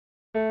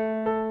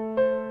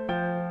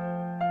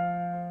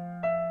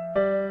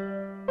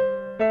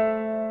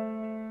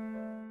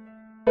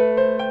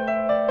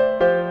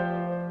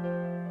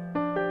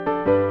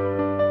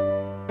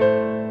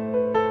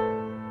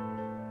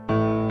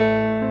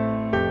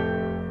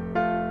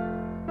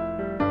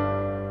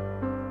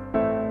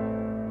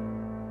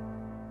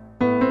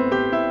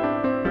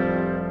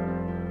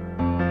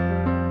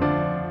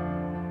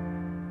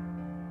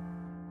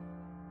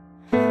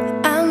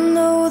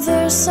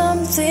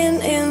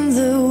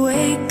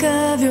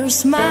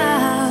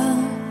smile.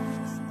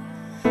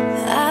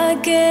 I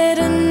get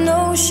a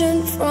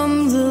notion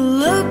from the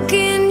look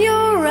in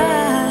your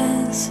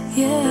eyes.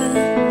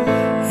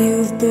 Yeah,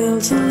 you've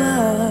built a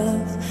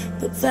love,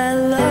 but that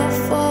love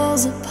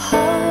falls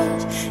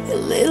apart. Your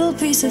little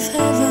piece of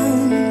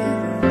heaven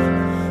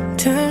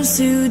turns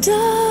to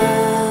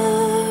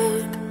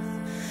dark.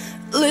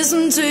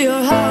 Listen to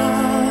your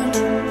heart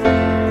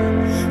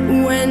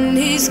when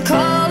he's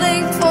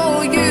calling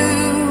for you.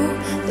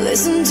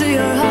 Listen to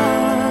your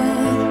heart.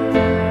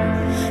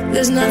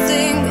 There's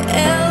nothing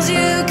else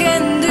you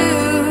can do.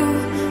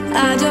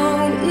 I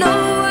don't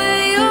know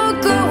where you're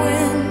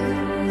going,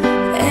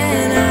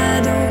 and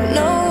I don't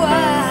know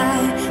why,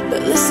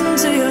 but listen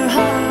to your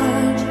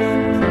heart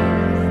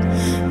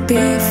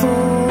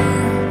before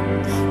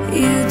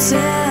you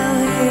tell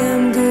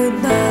him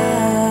goodbye.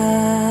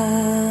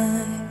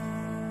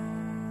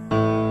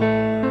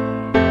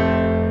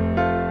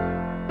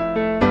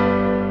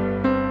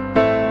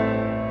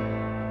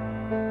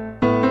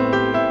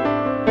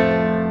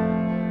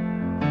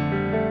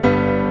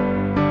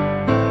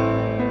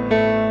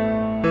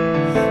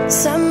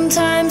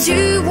 Sometimes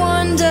you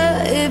wonder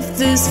if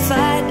this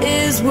fight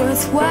is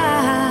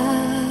worthwhile.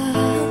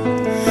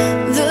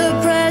 The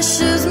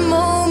precious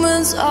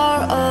moments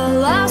are all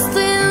lost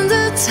in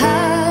the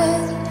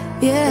tide.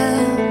 Yeah,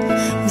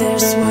 they're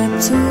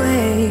swept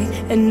away,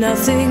 and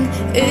nothing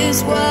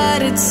is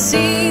what it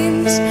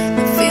seems.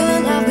 The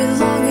feeling of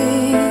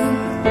belonging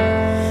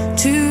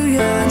to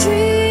your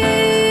dreams.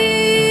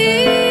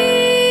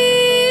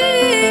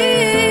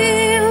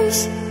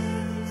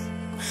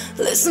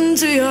 Listen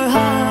to your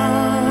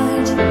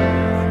heart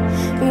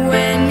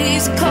when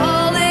he's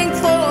calling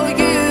for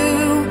you.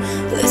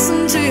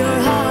 Listen to your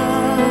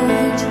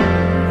heart.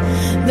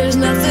 There's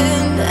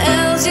nothing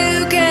else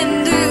you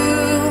can do.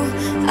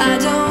 I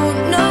don't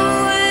know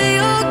where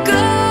you're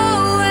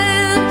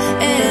going,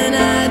 and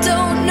I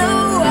don't know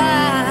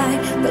why,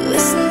 but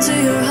listen to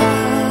your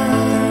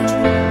heart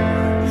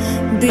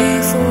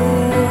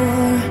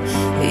before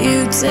you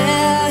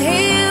tell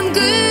him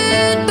goodbye.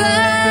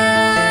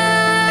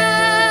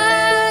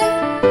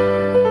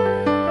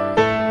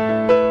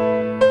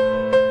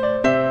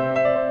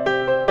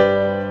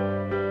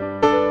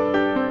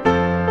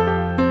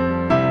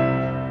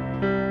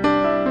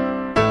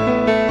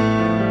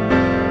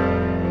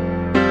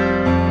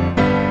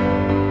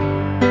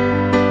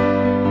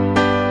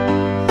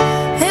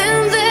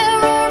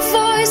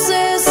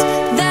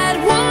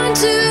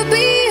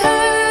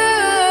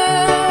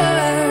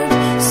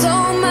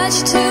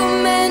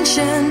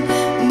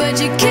 But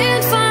you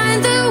can't find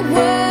the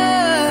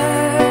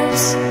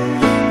words,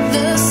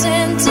 the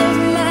scent of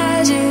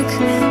magic,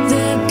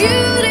 the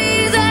beauty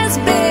that's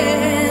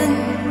been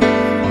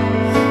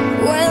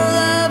when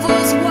love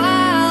was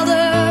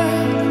wilder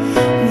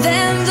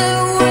than the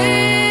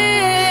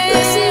wind.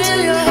 Listen to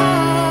your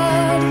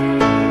heart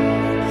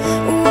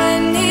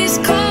when he's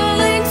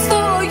calling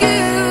for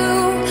you.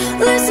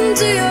 Listen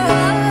to your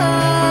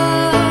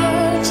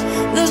heart.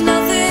 There's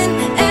nothing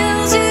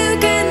else you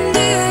can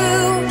do.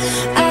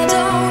 I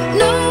don't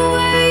know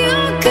where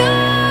you're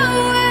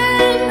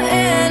going,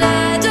 and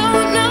I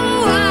don't know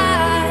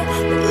why,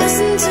 but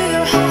listen to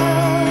your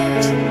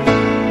heart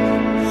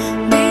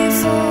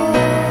before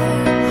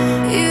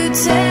you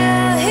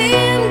tell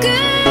him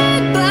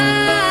goodbye.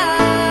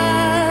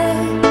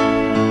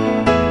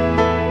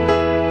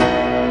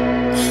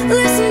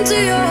 Listen to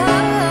your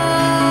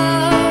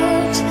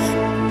heart.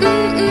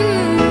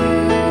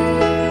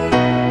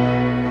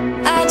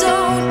 I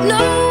don't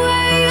know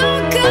where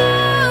you're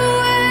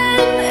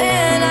going,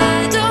 and I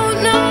don't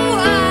know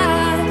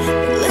why,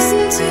 but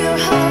listen to your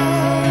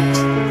heart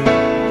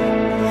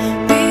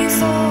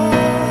before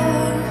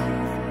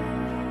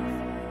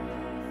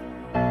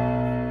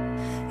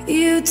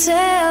you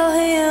tell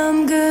him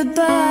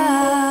goodbye.